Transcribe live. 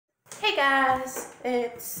Hey guys,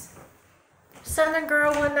 it's Southern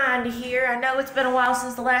Girl 190 here. I know it's been a while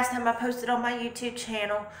since the last time I posted on my YouTube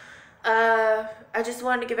channel. I just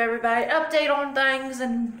wanted to give everybody an update on things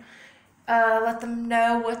and let them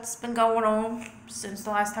know what's been going on since the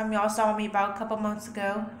last time y'all saw me about a couple months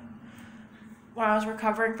ago when I was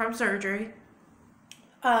recovering from surgery.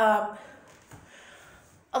 A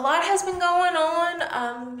lot has been going on.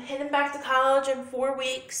 I'm heading back to college in 4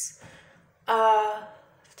 weeks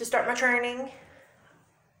to start my training.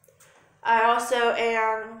 I also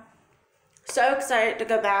am so excited to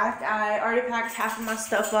go back. I already packed half of my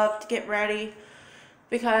stuff up to get ready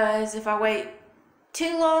because if I wait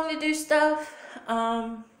too long to do stuff,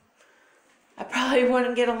 I probably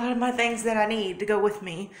wouldn't get a lot of my things that I need to go with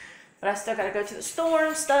me. But I still gotta go to the store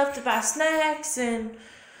and stuff to buy snacks and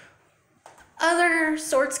other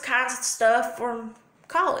kinds of stuff for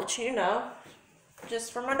college, you know,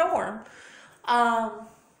 just for my dorm.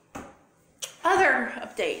 Other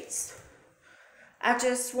updates. I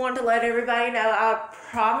just wanted to let everybody know, I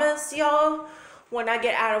promise y'all, when I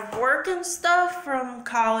get out of work and stuff from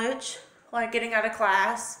college, like getting out of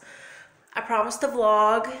class, I promise to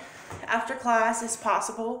vlog after class as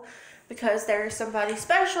possible because there's somebody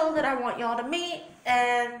special that I want y'all to meet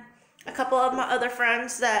and a couple of my other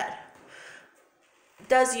friends that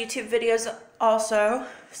does YouTube videos also.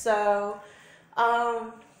 So,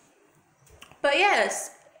 but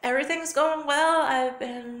yes, everything's going well. I've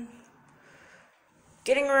been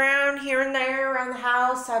getting around here and there around the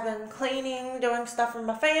house. I've been cleaning, doing stuff for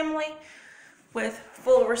my family with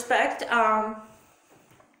full respect.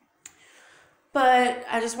 But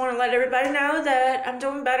I just want to let everybody know that I'm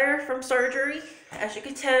doing better from surgery, as you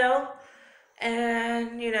can tell.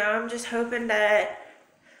 And, you know, I'm just hoping that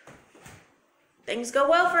things go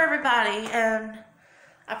well for everybody. And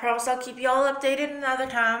I promise I'll keep you all updated another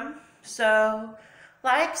time. So,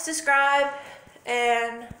 like, subscribe,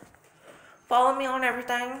 and follow me on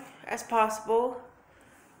everything as possible.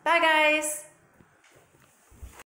 Bye, guys.